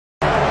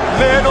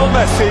Lionel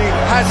Messi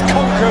has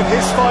conquered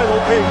his final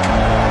peak.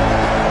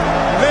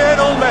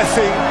 Lionel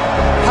Messi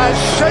has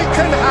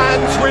shaken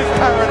hands with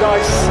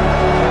paradise.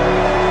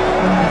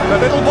 The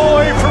little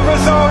boy from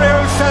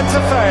Rosario,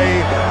 Santa Fe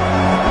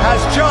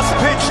has just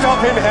pitched up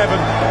in heaven.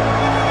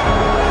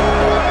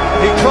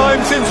 He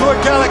climbs into a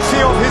galaxy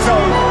of his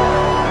own.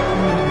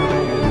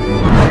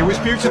 He was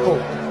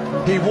beautiful.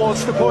 He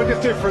was the point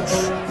of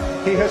difference.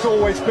 He has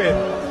always been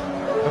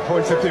the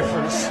point of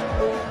difference.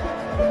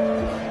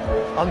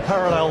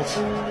 Unparalleled.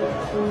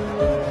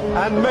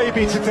 And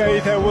maybe today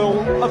there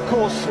will, of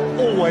course,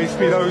 always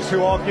be those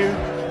who argue,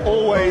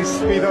 always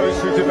be those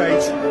who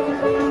debate.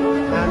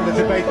 And the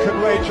debate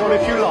can rage on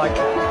if you like.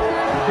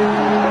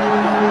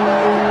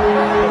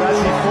 But as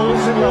he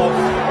falls in love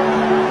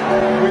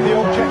with the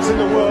objects in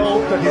the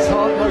world that his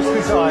heart most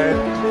desired,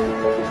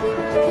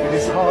 it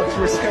is hard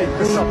to escape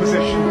the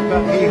supposition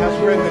that he has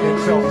rendered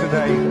himself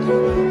today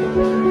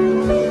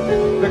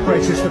the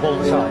greatest of all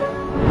time.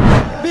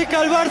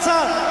 Vica el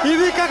Barça y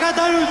Vica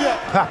Catalunya.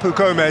 Papu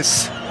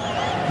Gomez,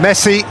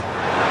 Messi,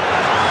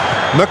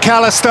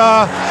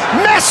 McAllister,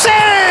 Messi!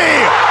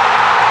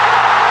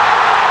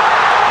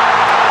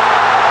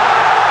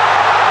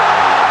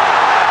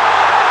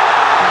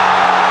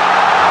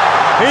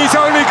 He's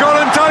only gone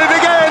and done it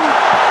again.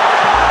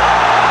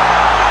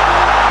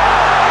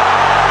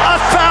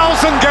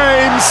 1,000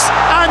 games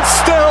and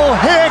still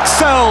he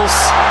excels.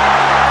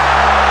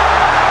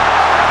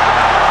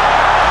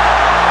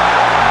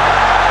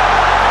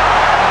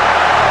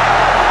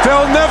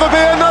 There'll never be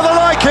another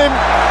like him.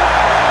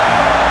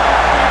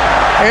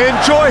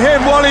 Enjoy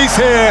him while he's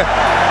here.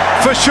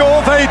 For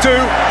sure they do.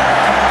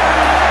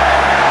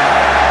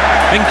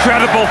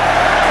 Incredible.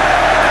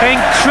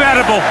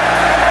 Incredible.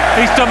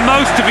 He's done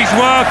most of his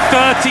work,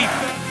 30.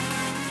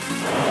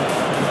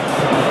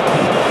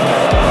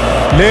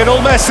 Lionel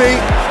Messi.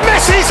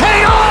 Messi's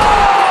here!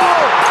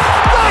 Oh!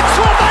 That's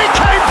what they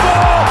came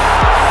for!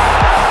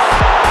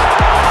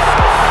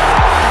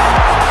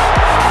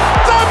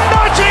 The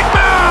Magic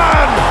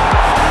Man!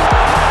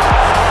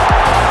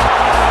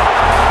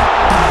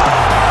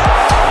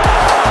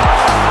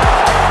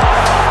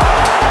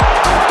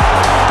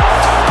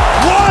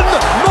 One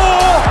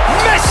more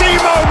Messi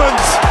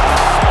moment!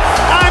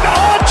 And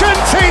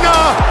Argentina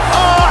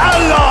are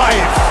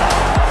alive!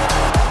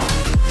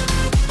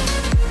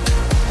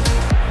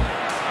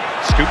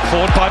 Scooped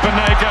forward by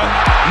Banega.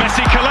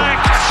 Messi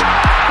collects.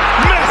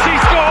 Messi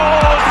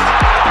scores!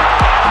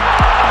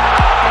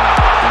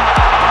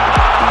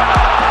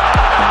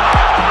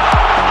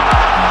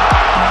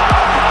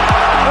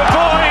 The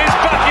boy is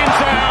back in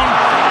town.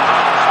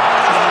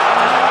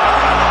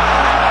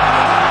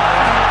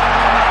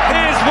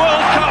 His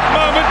World Cup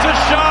moment to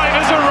shine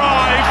has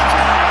arrived.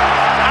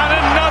 And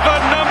another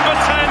number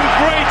 10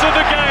 great of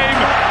the game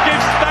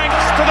gives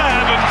thanks to the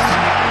heavens.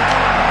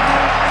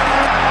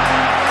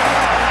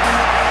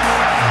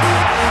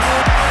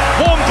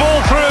 One ball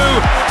through,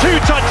 2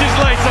 touches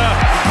later,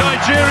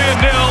 Nigeria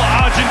 0,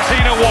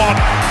 Argentina 1.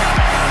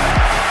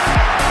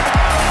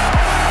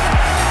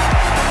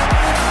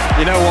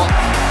 You know what?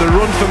 The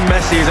run from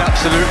Messi is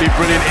absolutely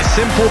brilliant. It's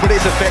simple, but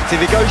it's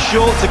effective. It goes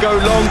short to go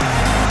long.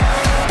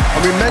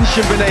 And we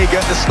mentioned Banega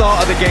at the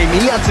start of the game.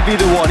 He had to be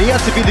the one. He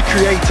had to be the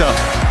creator.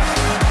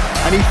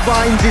 And he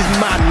finds his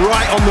man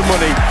right on the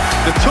money.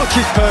 The touch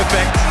is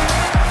perfect.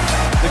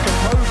 The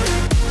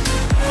composure.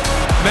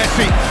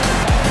 Messi.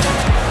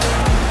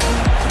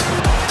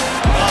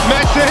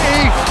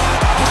 Messi!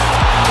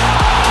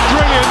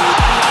 Brilliant,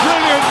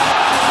 brilliant.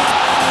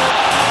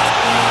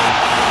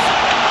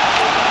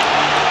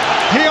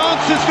 He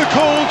answers the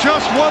call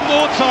just one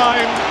more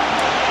time.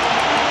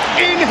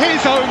 In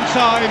his own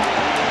time.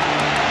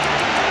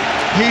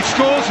 He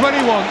scores when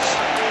he wants.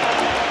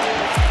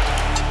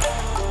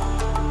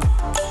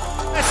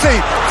 Messi!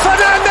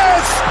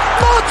 Fernandez!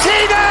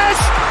 Martinez!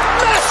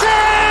 Messi!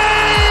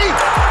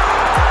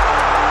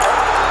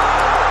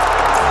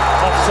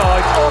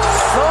 Offside. Offside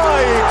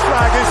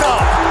flag is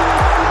up.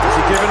 Is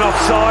he given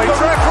offside? The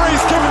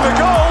referee's given the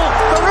goal.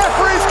 The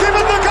referee's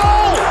given the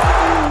goal.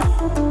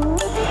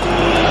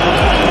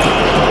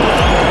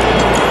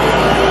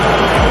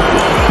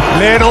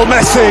 Lionel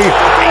Messi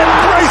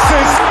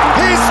embraces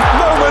his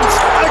moment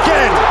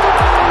again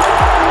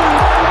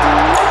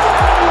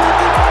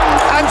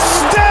and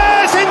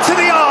stares into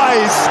the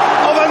eyes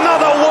of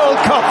another World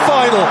Cup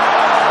final.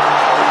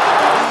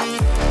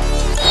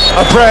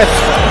 A breath,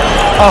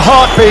 a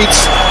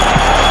heartbeat,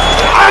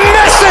 and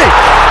Messi!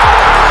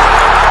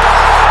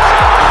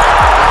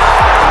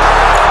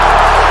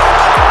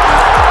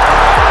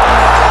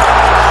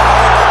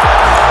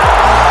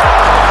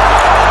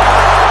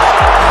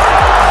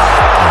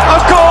 A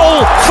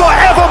goal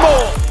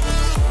forevermore!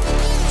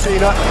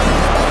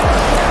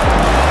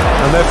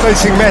 And they're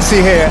facing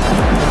Messi here.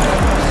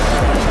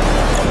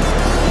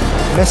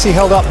 Messi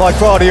held up by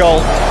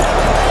Guardiola.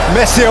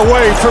 Messi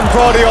away from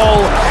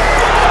Guardiola.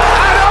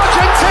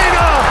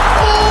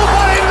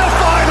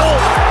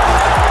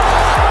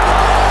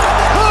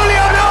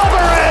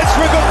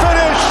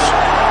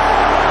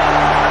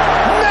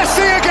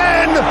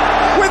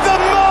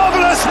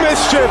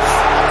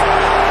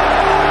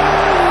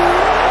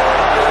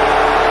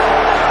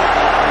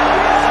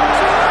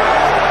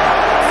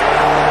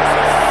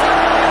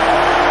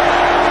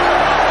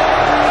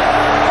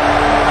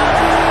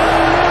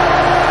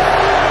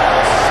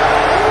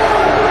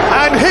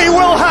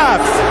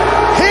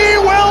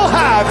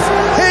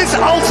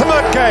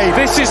 Okay,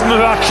 this is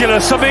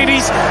miraculous. I mean,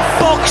 he's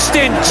boxed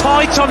in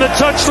tight on the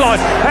touchline.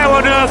 How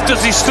on earth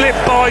does he slip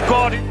by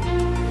Guardiola?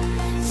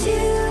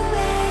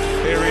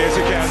 Here he is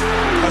again.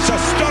 That's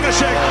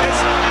astonishing.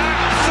 It's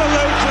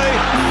absolutely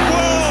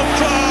world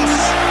class.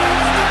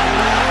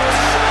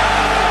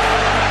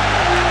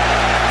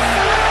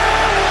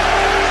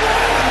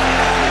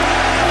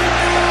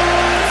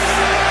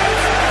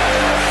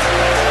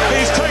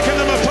 He's taken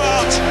them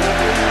apart.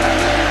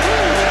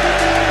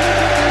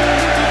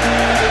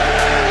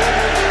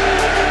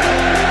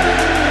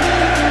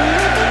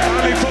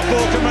 Only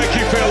football can make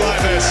you feel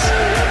like this.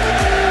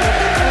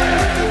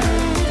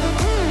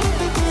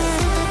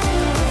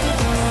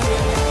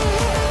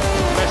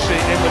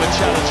 In with a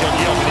challenge on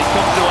Young, and he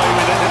comes away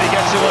with it, and he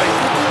gets away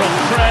from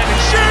Fred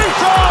and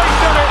shoots! Oh, he's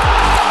done it!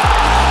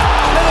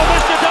 Little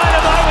Mr.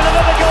 Dynamite with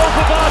another goal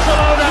for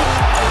Barcelona,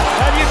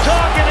 and you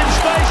can't get in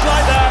space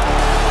like that.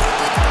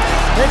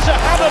 It's a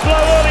hammer blow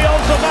early on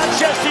for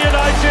Manchester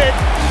United.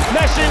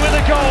 Messi with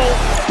a goal.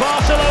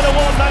 Barcelona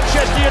 1,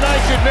 Manchester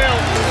United 0.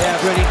 Yeah,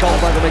 brilliant goal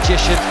by the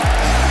magician.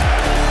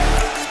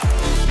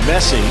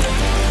 Messi.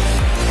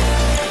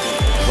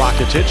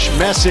 Rakitic,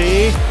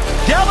 Messi.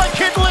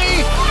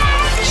 Delicately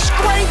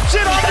scrapes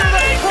it under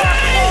the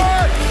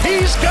crossbar.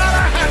 He's got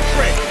a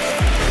hat-trick.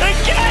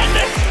 Again,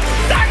 the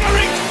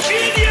staggering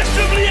genius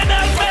of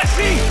Lionel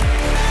Messi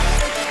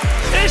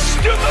is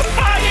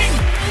stupefying.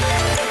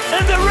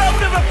 And the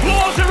round of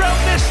applause around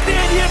this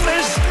stadium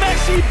as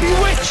Messi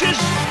bewitches,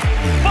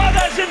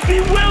 bothers and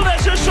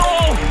bewilders us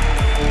all.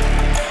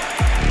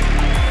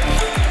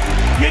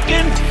 You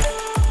can...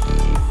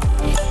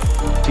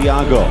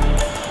 Thiago.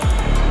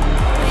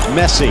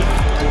 Messi.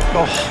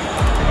 Oh.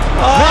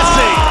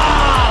 Messi!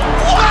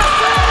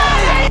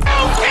 Are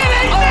you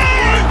kidding me?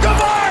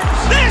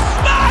 This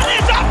man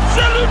is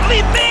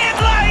absolutely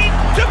mainline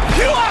to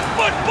pure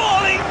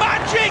footballing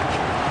magic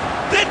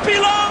that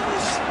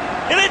belongs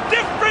in a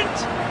different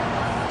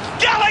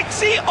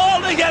galaxy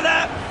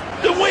altogether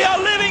than we are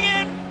living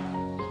in.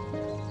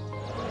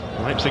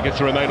 Leipzig get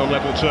to remain on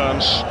level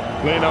terms.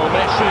 Lionel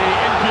Messi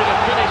into the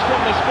finish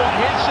from the spot.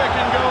 His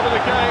second goal of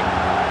the game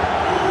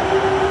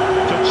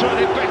to turn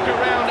it back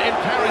around in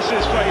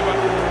Paris's favour.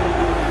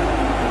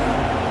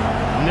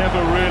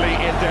 Never really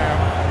in doubt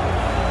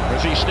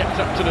as he stepped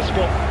up to the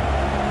spot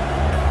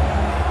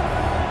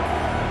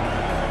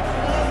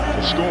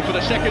to score for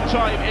the second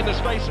time in the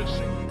space of 6.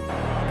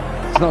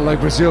 It's not like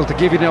Brazil to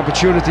give you the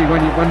opportunity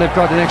when they've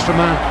got an extra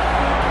man.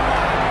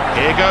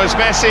 Here goes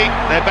Messi.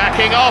 They're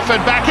backing off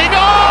and backing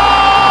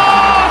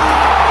off!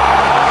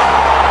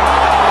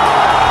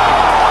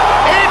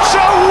 It's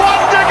a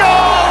wonder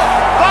goal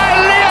by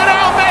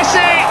Lionel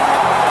Messi!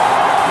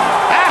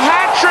 A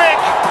hat-trick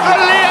for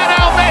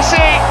Lionel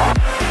Messi!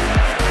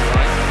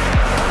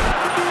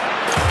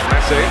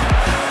 Messi.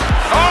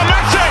 Oh,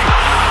 Messi!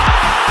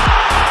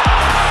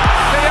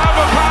 The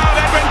overpowered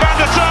Edwin van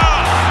der Sar.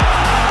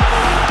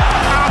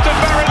 Out of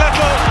very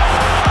little.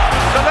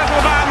 The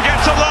little man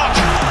gets a lot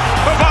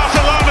for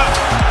Barcelona.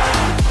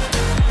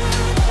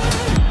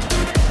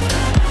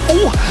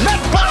 Oh,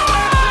 met by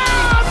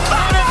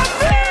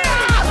Messi!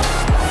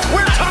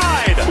 We're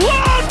tied!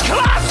 World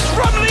class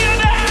from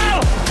Lionel!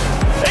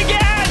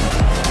 Again,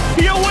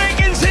 he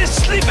awakens his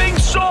sleeping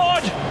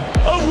sword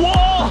of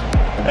war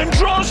and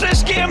draws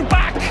this game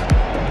back.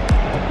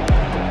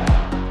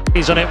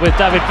 He's on it with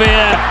David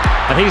Villa,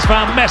 and he's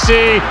found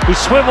Messi, who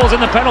swivels in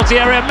the penalty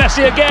area.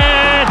 Messi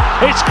again!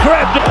 It's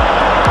crept!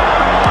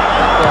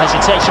 No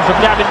hesitation from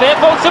David Villa,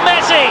 ball to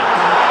Messi!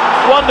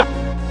 Wonderful!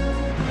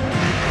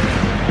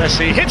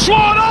 Messi hits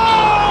one!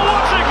 Oh,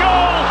 what a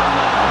goal!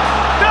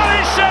 That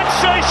is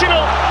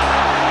sensational!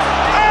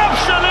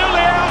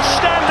 Absolutely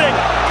outstanding!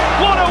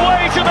 What a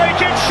way to make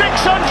it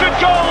 600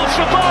 goals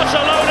for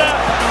Barcelona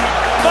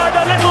by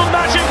the little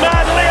magic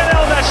man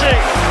Lionel Messi.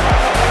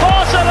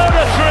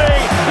 Barcelona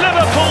 3,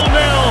 Liverpool 0.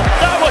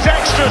 That was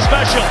extra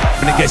special.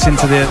 When it gets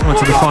into the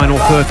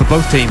final third for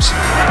both teams.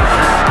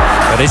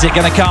 But is it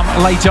going to come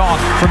late on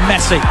from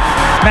Messi?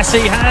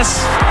 Messi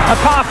has a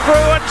path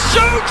through and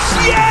shoots!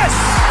 Yes!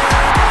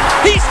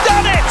 He's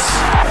done it!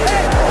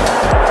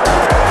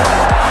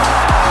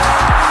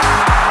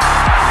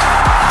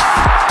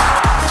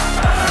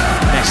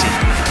 Messi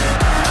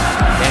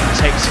again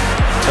takes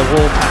the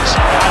wall pass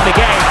and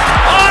again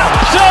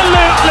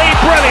absolutely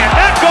brilliant.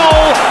 That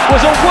goal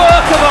was a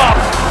work of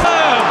art.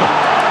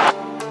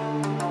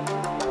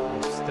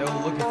 Still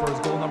looking for his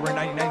goal number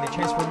 99, the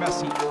chance for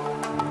Messi.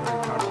 Very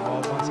proud of the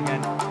ball once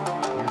again.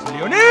 Here's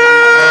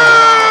Lionel!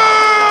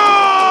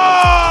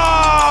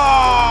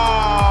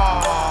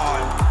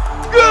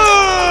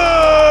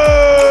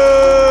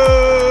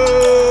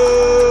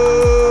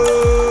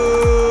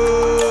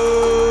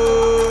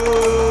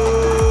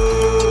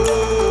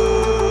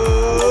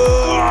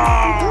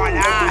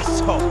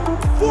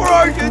 For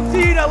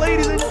Argentina,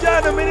 ladies and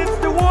gentlemen, it's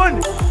the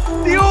one,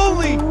 the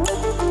only.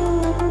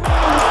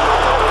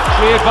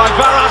 Cleared by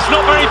Barras,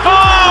 not very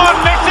far, and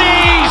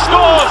Messi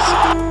scores!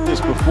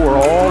 Just before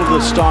all the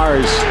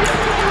stars,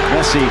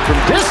 Messi from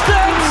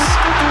distance,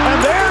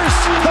 and there's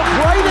the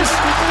brightest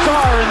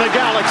star in the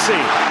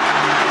galaxy.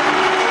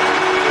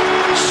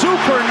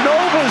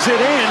 Supernovas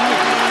it in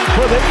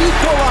for the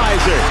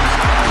equalizer.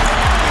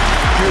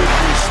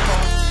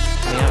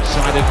 The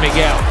outside of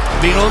Miguel.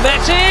 Lionel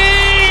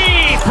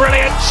Messi!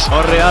 Brilliant!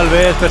 Corre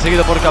Alves,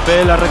 perseguido por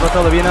Capel, ha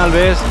recortado bien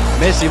Alves.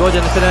 Messi,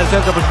 Boyan está en el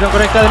centro, posición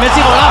correcta de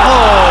Messi,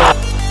 golazo!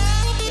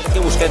 Que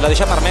Busquets la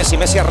deixa per Messi,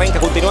 Messi arrenca,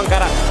 continua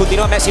encara,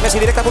 continua Messi, Messi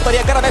directe a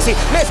porteria encara Messi,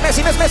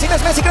 Messi,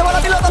 creu la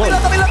pilota, gol, gol,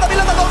 gol, gol, gol,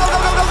 gol,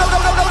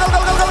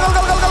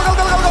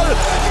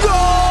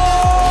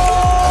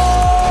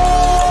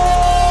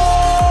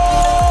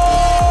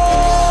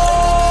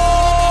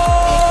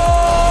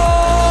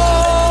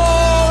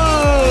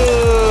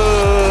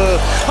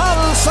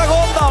 el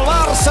segon del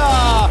Barça,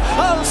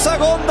 el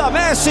segon de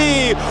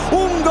Messi,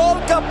 un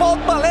gol que pot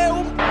valer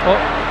un... Oh,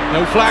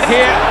 no flag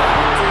here.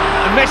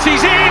 And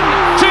Messi's in!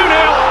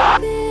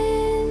 2-0!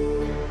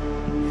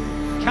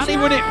 Can he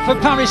win it for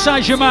Paris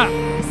Saint-Germain?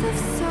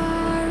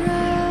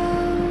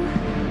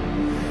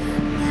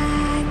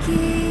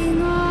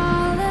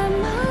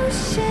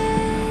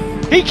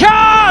 He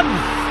can!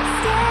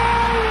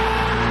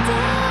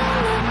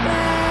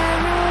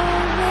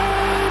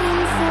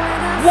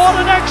 What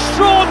an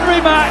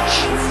extraordinary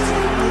match!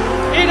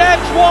 It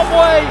ends one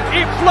way,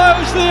 it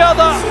flows the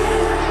other,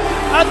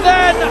 and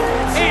then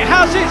it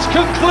has its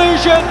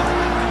conclusion,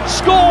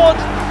 scored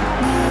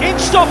in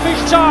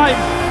stoppage time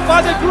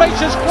by the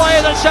greatest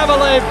player that's ever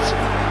lived.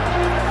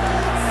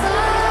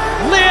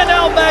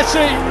 Lionel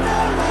Messi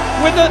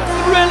with a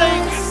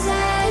thrilling...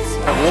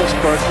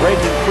 Wolfsburg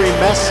breaking free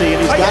Messi,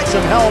 and he's got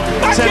some help.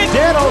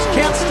 Senderos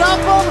can't stop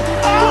him.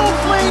 Full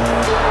fleet.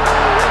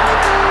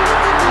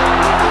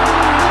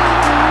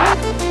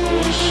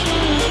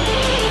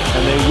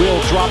 And they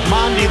will drop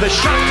Mondi the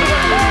shot to the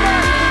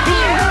corner. He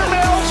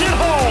airmails it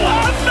home.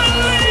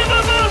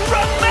 Unbelievable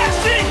from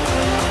Messi!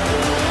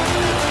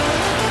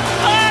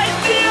 Ay,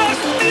 Dios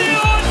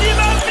mío, di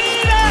la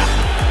vida!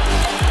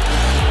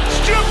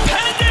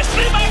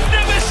 Stupendously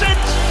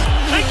magnificent!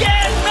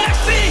 Again,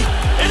 Messi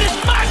in his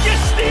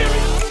majesty!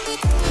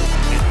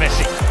 It's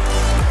Messi.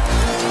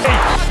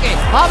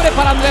 Abre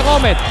para André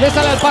Gómez, le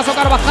sale el paso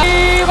Carvajal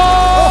y ¡gol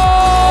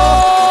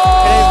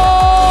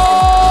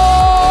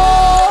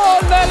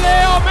de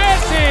Leo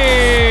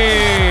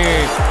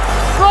Messi!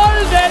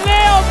 ¡Gol de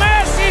Leo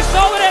Messi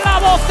sobre la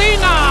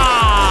bocina!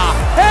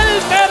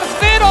 El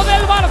tercero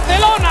del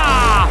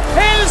Barcelona,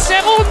 el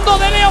segundo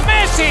de Leo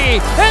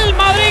Messi, el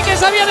Madrid que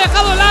se había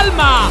dejado el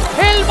alma,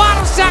 el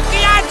Barça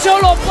que ha hecho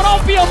lo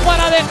propio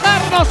para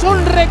dejarnos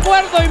un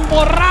recuerdo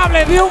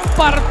imborrable de un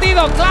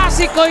partido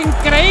clásico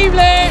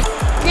increíble,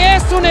 que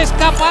es un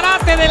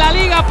escaparate de la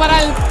Liga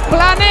para el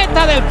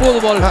planeta del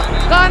fútbol.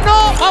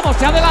 Ganó, vamos,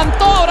 se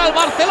adelantó ahora el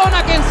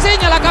Barcelona, que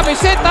enseña la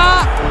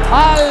camiseta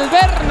al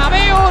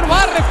Bernabéu,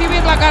 va a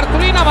recibir la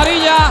cartulina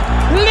amarilla.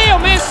 Leo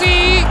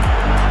Messi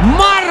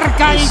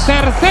marca el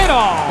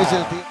tercero.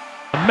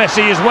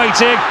 Messi is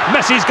waiting,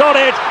 Messi's got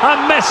it,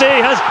 and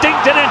Messi has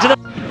dinked it into the...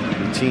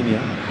 Coutinho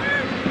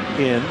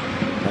in,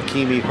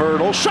 Hakimi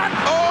hurdle, shot!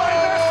 Oh!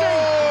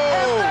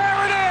 And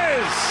there it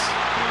is!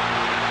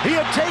 He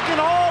had taken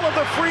all of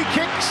the free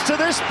kicks to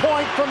this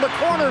point from the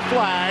corner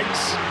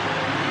flags,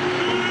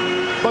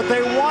 but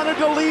they wanted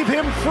to leave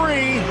him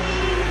free,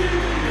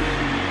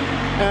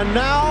 and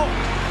now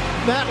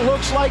that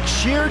looks like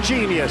sheer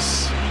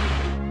genius.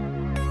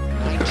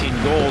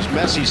 19 goals,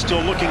 Messi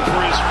still looking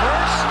for his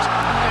first,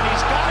 and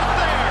he's got it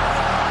there.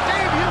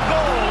 Debut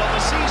goal of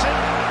the season.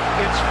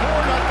 It's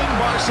 4-0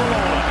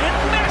 Barcelona. In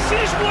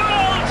Messi's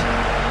world,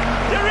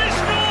 there is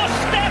no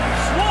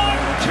steps 1,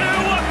 2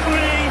 or 3.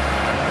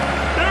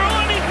 There are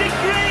only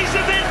degrees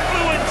of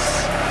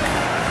influence.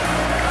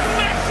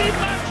 Messi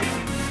magic.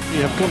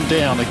 You have come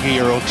down a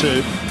gear or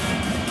two.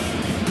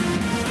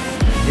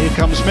 Here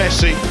comes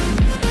Messi.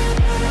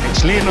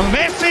 It's Lionel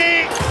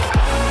Messi.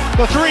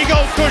 The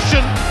 3-goal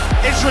cushion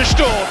is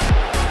restored.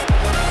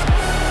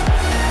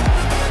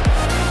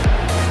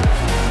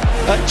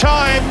 At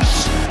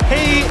times,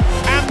 he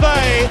and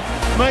they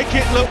make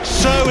it look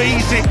so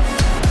easy.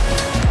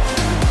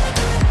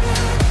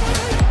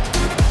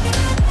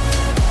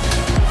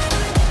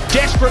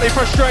 Desperately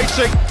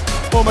frustrating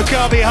for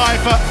Maccabi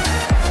Haifa,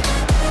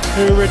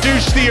 who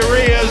reduced the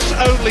arrears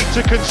only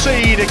to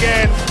concede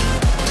again.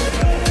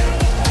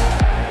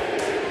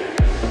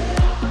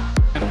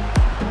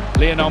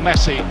 Lionel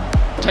Messi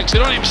takes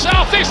it on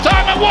himself this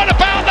time, and what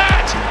about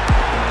that?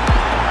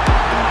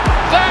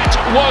 That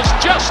was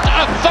just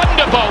a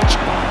thunderbolt.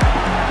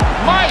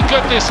 My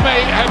goodness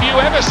me, have you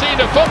ever seen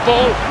a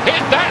football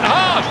hit that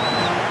hard?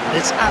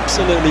 It's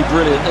absolutely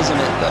brilliant, isn't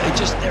it? But it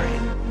just... There it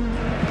is.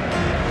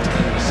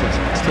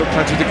 Still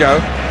plenty to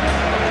go.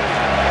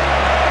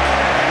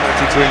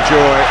 Plenty to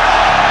enjoy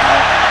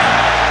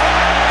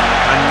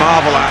and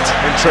marvel at,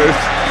 in truth.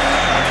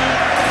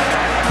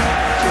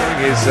 During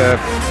his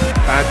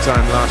bad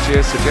time last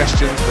year,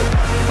 suggestions that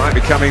he might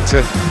be coming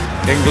to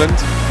England.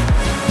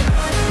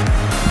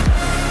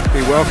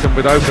 Be welcomed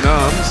with open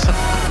arms.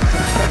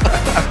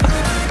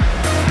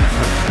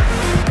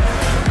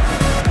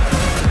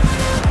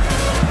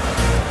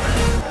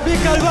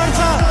 Michael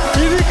Barça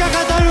y